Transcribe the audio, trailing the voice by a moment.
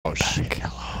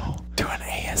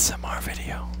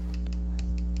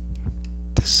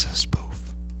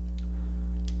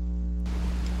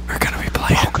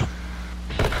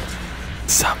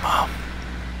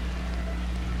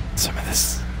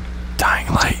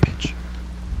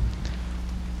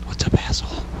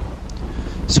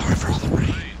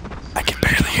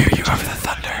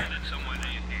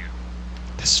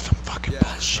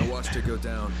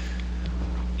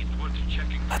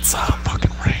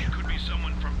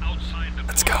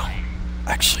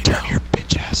Actually, Turn no. your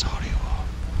bitch ass audio off.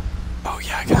 Oh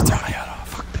yeah, I gotta turn my head off.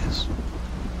 Fuck this.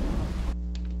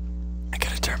 I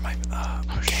gotta turn my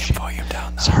game shit. volume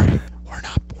down though. Sorry, we're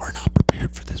not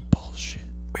prepared for this bullshit.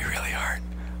 We really aren't.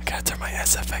 I gotta turn my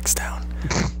SFX down.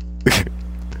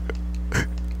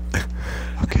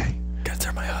 Okay. Gotta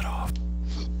turn my HUD off.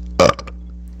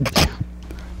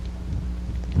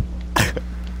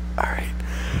 Alright.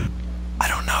 I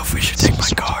don't know if we should take my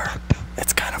car.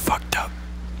 It's kinda fucked up.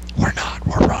 We're not,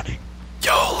 we're running.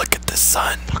 Yo, look at the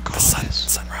sun. Fuck The all this.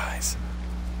 sunrise.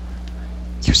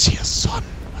 You see a sun?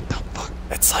 What the fuck?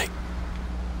 It's like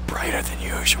brighter than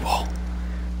usual.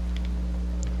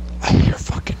 I hear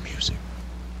fucking music.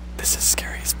 This is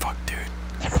scary as fuck, dude.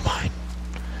 Never mind.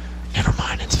 Never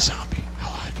mind, it's a zombie.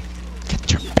 Alive.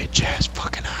 Get your bitch ass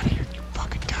fucking out of here, you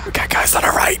fucking guy. We got guys on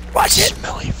our right. Watch it.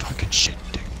 Smelly fucking shit,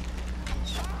 dude.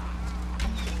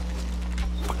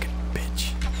 Fucking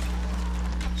bitch.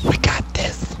 We got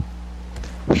this.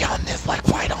 We on this like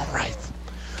white on rice.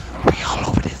 We all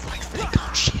over this like steak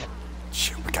on shit.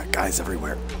 Shoot, we got guys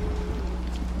everywhere.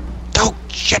 Oh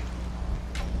shit.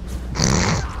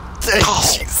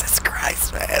 Oh. Jesus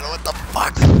Christ, man. What the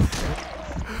fuck?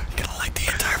 Gonna light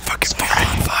the entire fucking field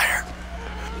on fire.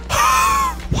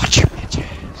 Watch your bitch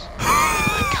ass. Oh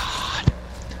my god.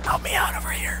 Help me out over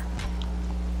here.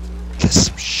 This is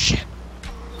some shit.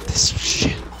 This is some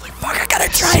shit. Holy fuck, I gotta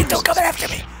try it. Don't come after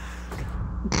me.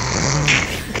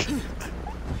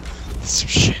 This is some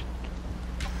shit.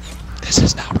 This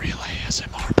is not real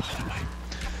ASMR, by the way.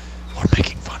 We're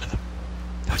making fun of them.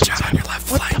 Watch out on your left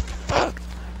flank. What the fuck?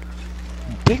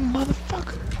 Big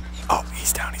motherfucker. Oh,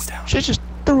 he's down, he's down. She just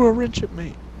threw a wrench at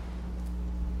me.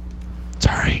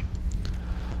 Sorry.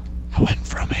 I went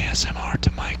from ASMR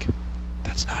to Mike.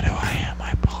 That's not who I am.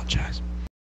 I apologize.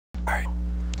 Alright,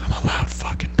 I'm a loud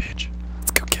fucking bitch.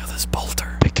 let's go kill this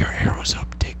bolter. Pick your arrows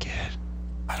up, dickhead.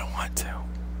 I don't want to.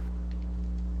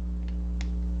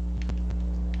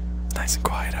 Nice and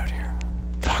quiet out here.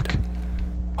 Fuck.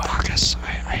 What? Fuck us.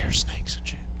 I hear snakes and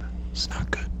shit. It's not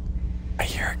good. I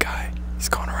hear a guy. He's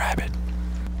going rabid.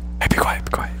 Hey, be quiet,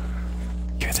 be quiet.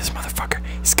 You hear this motherfucker?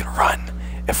 He's gonna run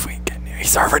if we get near.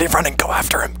 He's already running. Go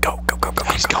after him. Go, go, go, go,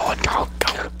 go. He's go. going. Go.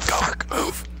 Go, go,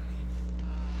 move.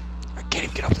 I can't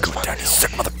even get up this Go down, fucking you hill.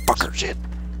 sick motherfucker. Shit.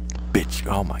 Bitch.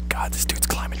 Oh my god, this dude's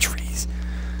climbing trees.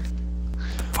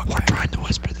 The fuck We're back. trying to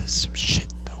whisper this some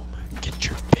shit though, man. Get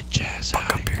your bitch ass Fuck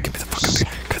out up of here. Give me the fuck up here.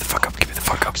 Give me the fuck up. Give me the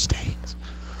fuck up. Stains.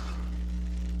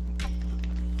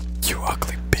 You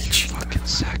ugly bitch. Fucking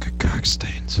sack of cock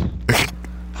stains.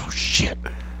 Oh shit.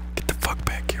 Get the fuck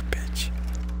back here, bitch.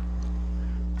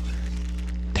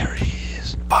 There he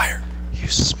is. Fire. You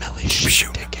smelly shit,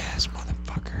 Shoot. dick ass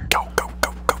motherfucker. Go, go,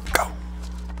 go, go, go.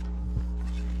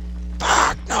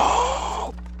 Fuck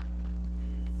no.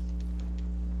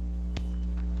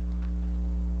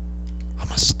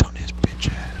 I'ma stun his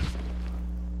bitch ass.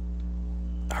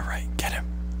 Alright, get him.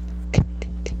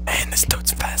 Man, this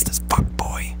dude's fast as fuck,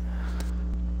 boy.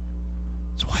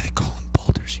 That's why they call him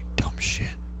boulders, you dumb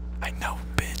shit. I know,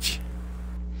 bitch.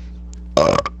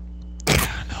 Yeah,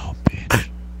 I know, bitch.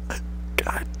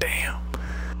 God damn.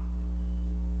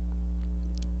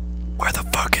 Where the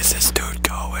fuck is this dude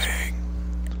going?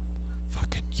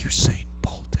 Fucking Usain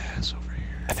Bolt ass over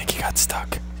here. I think he got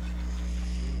stuck.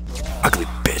 Ugly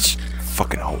bitch.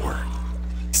 Fucking whore.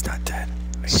 He's not dead.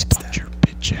 He's Stun dead. your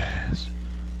bitch ass.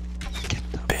 Get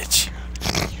the Bitch.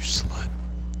 you slut.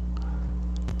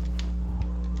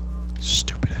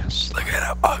 Stupid ass slut. Look at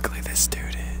how ugly this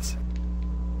dude is.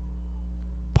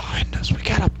 Behind us, we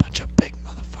got a bunch of big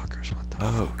motherfuckers. What the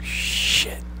Oh,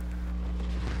 shit.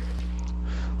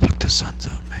 Look, the sun's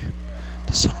up, man.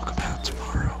 The sun will come out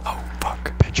tomorrow. Oh,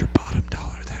 fuck. Bet your bottom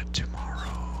dollar that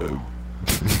tomorrow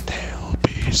there'll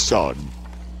be sun.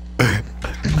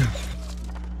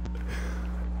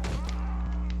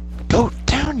 Go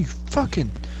down, you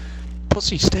fucking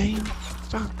pussy stain.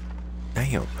 Fuck.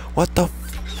 Damn. What the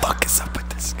fuck is up with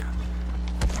this guy?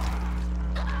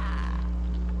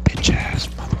 Bitch ass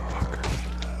motherfucker.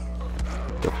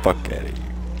 Get the fuck out of here.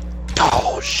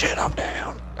 Oh shit, I'm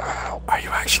down. Ow. Are you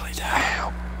actually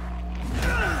down? No,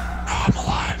 I'm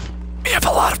alive. We have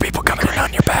a lot of people coming in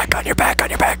on your back, on your back, on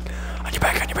your back, on your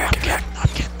back, on your back, on your back. I'm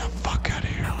getting the fuck out of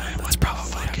here, man. That's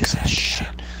probably What a is good this shit?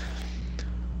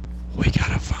 We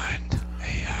gotta find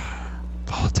a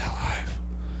volatile hive.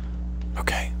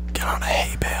 Okay, get on a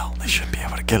hay bale. They should be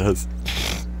able to get us.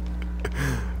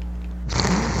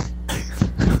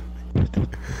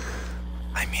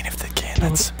 I mean, if they can,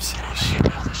 that's some serious shit.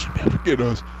 They should be able to get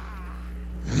us.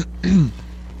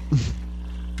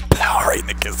 Plow right in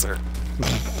the kisser.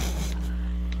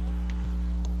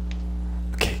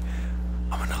 Okay,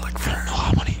 I'm gonna look for her.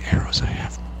 arrows I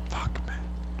have. Fuck, man.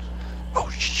 Oh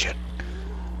shit.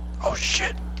 Oh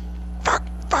shit. Fuck,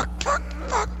 fuck, fuck,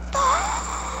 fuck,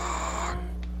 fuck.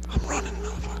 I'm running,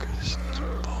 motherfucker. This is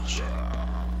bullshit.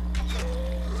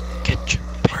 Get your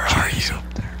bitch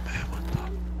up there, man. What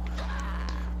the?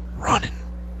 Running,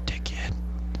 dickhead.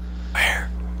 Where?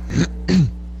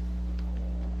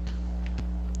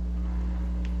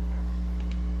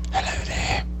 Hello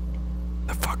there.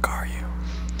 The fuck are you?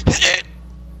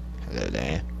 Hello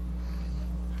there.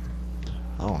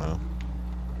 I don't know.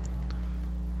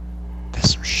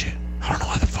 That's some shit. I don't know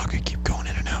why the fuck I keep going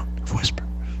in and out of Whisper.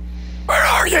 Where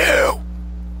are you?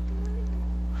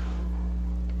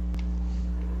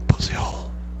 Pussy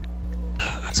hole.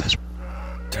 That says.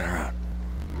 Turn around.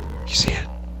 You see it?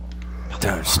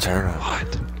 Don't just turn around.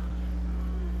 What?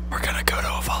 We're gonna go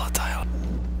to a volatile.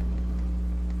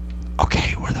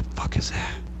 Okay, where the fuck is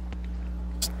that?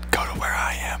 Just go to where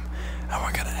I am, and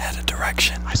we're gonna head a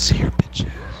direction. I see your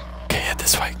bitches. Okay, head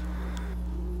this way.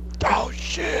 Oh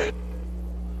shit.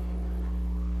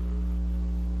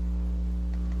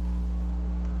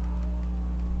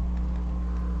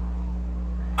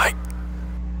 Mike,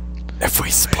 if we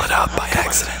split up by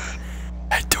accident,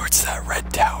 head towards that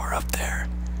red tower up there.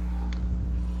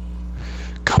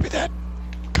 Copy that.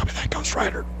 Copy that, Ghost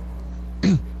Rider.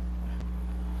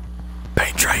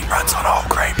 Paint train runs on all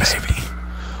grain, baby.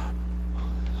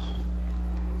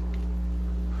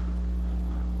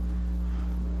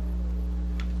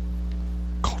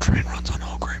 Coltrane runs on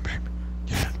all grain, baby.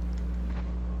 Yeah.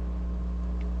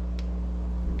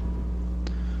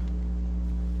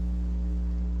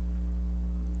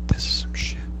 This is some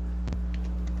shit.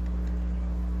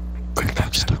 Quick,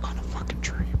 I'm stuck on a fucking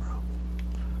tree, bro.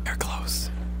 You're close.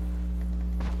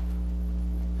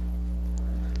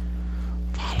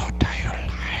 Follow Tail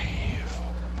Live.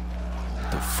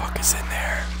 The fuck is in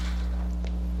there?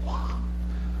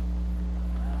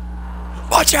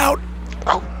 Watch out!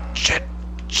 Oh, shit.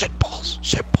 Shit balls.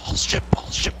 Shit balls. Shit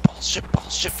balls. Shit balls. Shit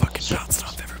balls. Shit Fucking balls. bouncing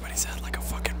off everybody's head like a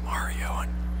fucking Mario on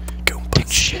Dick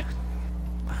Goombas. shit.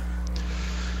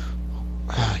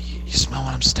 You smell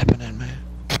what I'm stepping in, man?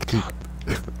 God.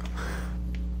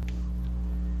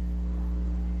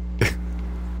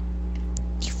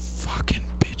 You fucking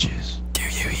bitches. Do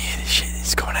you hear the shit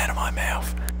that's coming out of my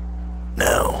mouth?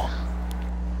 No.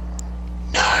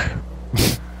 No.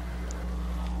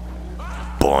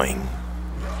 Boing.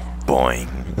 Boing.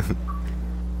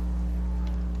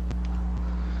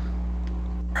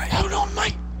 Right. Hold on,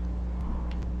 mate.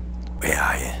 Where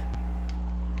are you?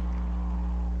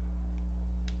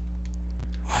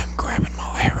 I'm grabbing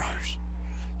my arrows.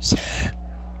 Sir.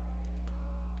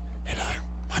 Hello,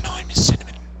 my name is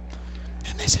Cinnamon,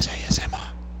 and this is ASMR.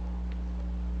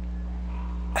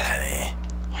 Hello there.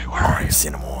 Wait, where are you?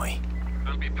 Cinnamon.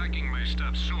 I'll be packing my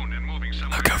stuff soon and moving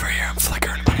somewhere. Look over here, I'm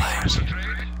flickering my legs.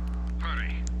 Trade?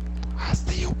 Hurry. I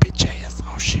see you, bitch ass.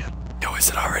 Oh shit. Yo, is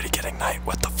it already getting night?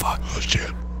 What the fuck? Oh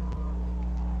shit.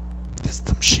 This is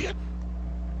some shit.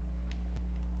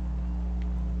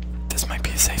 This might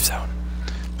be a safe zone.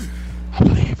 I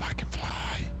believe I can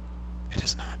fly. It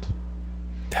is not.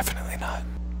 Definitely not.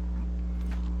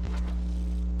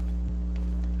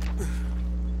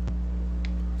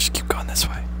 Just keep going this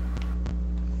way.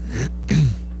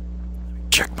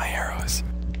 Check my arrows.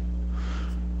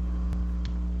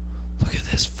 Look at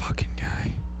this fucking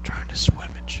guy trying to swim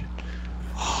and shit.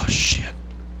 Oh shit.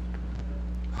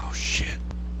 Oh shit.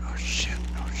 Oh shit.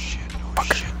 Oh shit. Oh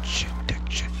Fucker. shit. Shit. Dick.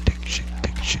 Shit. Dick. Shit.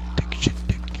 Dick. Shit. Dick. Shit.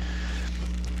 Dick.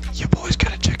 You boys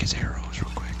gotta check his arrows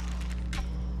real quick.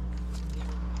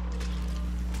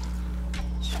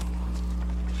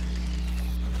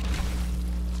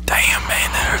 Damn,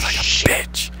 man, that hurt like a Shit.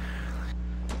 bitch.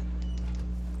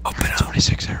 Open up.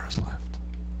 26 arrows left.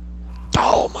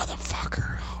 Oh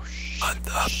motherfucker. Oh shit. What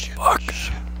the Shit. fuck?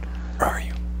 Shit. Where are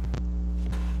you?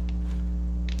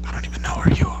 I don't even know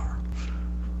where you are.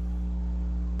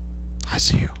 I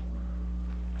see you.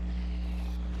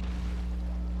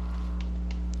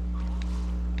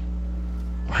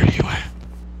 Where are you at?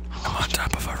 I'm on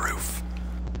top of a roof.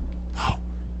 Oh.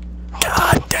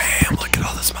 God damn, look at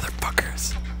all those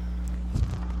motherfuckers.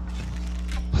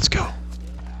 Let's go.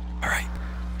 Alright,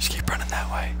 just keep running that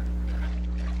way.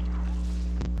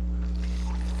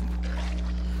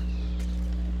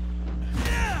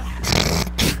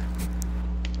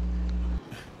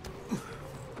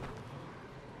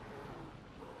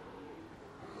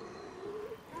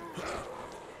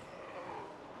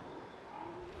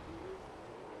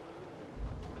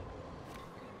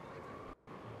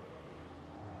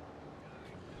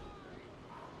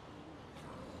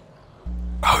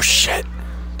 Oh shit,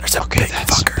 there's a Okay, big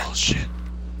that's some fucker. bullshit.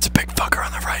 It's a big fucker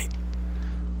on the right.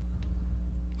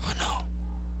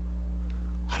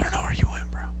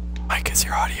 Is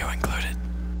your audio included?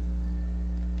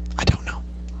 I don't know.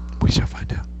 We shall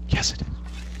find out. Yes, it is.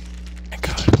 And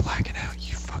You good. keep lagging out,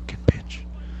 you fucking bitch.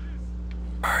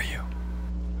 Where are you?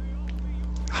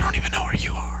 I don't even know where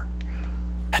you are.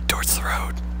 Head towards the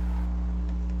road.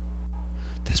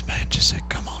 This man just said,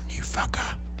 come on, you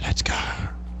fucker. Let's go.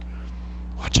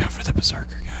 Watch out for the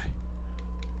berserker guy.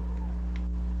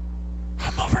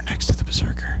 I'm over next to the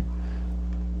berserker.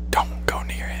 Don't go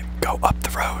near him. Go up the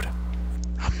road.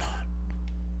 I'm not.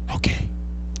 Okay.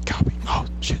 Copy. Oh,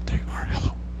 shit, there you are.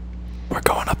 Hello. We're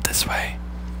going up this way.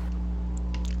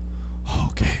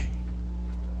 Okay.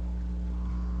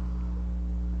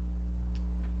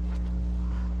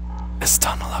 This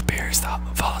tunnel up here is the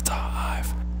volatile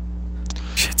hive.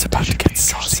 Shit's about to get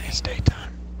saucy. It's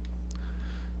daytime.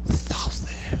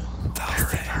 Saucy.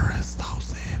 Saucy. Very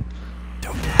saucy.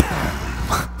 Dope.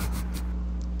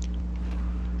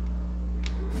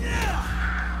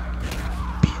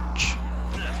 Bitch.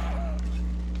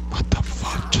 What the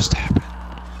fuck just happened?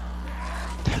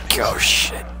 Oh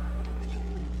shit.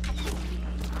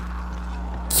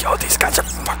 Yo, these guys are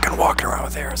fucking walking around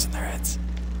with arrows in their heads.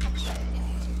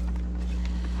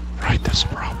 Right, that's the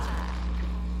problem.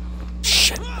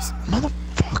 Shit.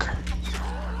 Motherfucker.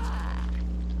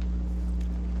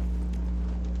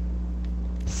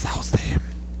 Saucy.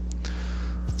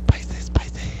 Spicy,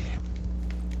 spicy.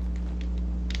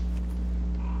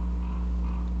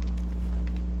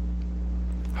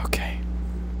 Okay.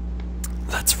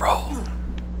 Let's roll.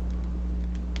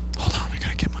 Hold on, I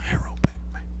gotta get my arrow back,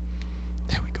 man.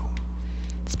 There we go.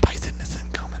 Spiciness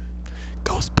incoming.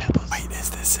 Ghost peppers. Wait, is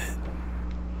this it?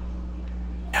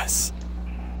 Yes.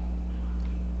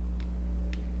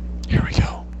 Here we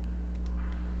go.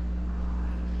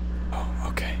 Oh,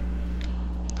 okay.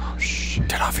 Oh shit.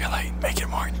 Turn off your light. Make it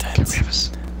more Okay,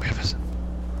 intense.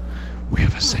 we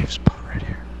have a safe spot right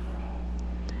here.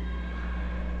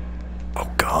 Oh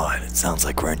god, it sounds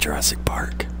like we're in Jurassic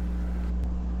Park.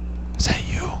 Is that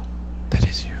you? That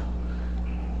is you.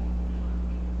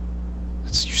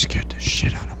 You scared the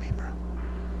shit out of me, bro.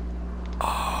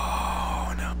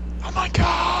 Oh no. Oh my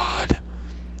god.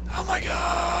 Oh my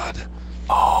god.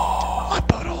 Oh. My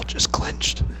butthole just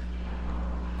clenched.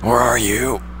 Where are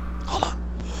you? Hold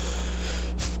on.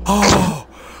 Oh.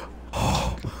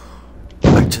 Oh.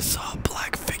 I just saw a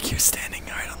black figure standing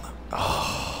right on the.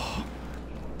 Oh.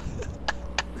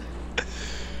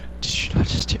 Did you not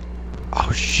just hear?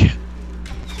 Oh shit.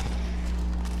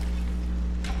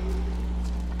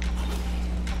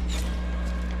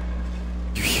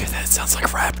 You hear that? It sounds like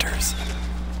raptors.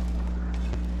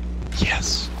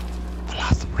 Yes.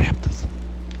 Velociraptors.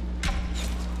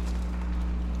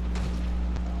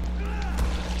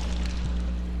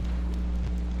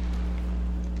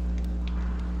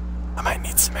 I might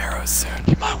need some arrows soon.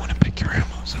 You might want to pick your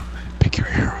arrows up, man. Pick your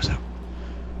arrows up.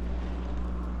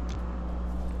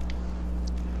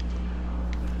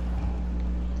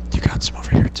 You got some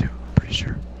over here too, I'm pretty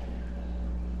sure.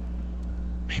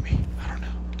 Maybe, I don't know.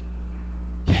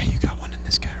 Yeah, you got one in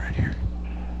this guy right here.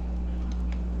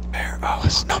 Where? Oh,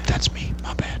 Listen, nope, that's me.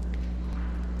 My bad.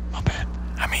 My bad.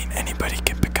 I mean, anybody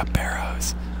can pick up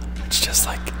arrows. It's just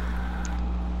like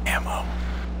ammo.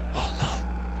 Oh no.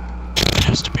 It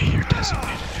has to be your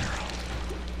designated arrow.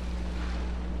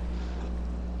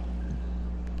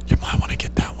 You might want to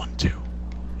get that one too.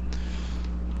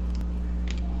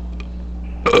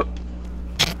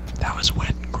 That was wet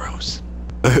and gross.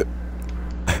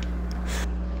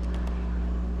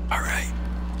 Alright.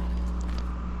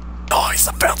 Nice,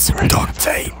 I found some duct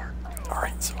tape.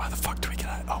 Alright, so why the fuck do we get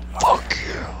out? Oh, okay. Fuck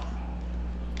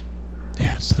you.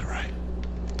 Yeah, it's to the right.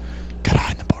 Gotta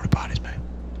hide in the porta potties, man.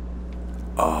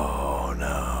 Oh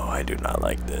no, I do not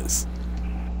like this.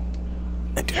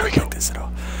 I do Here we not go. like this at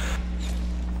all.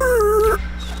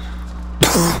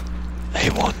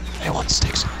 A1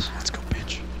 steak sauce. Let's go,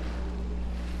 bitch.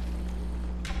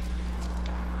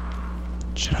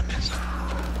 Shit, I missed.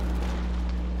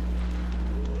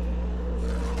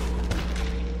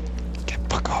 Get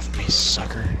fuck off me,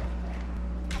 sucker.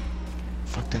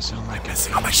 Fuck that sound like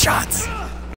Missing all my shots.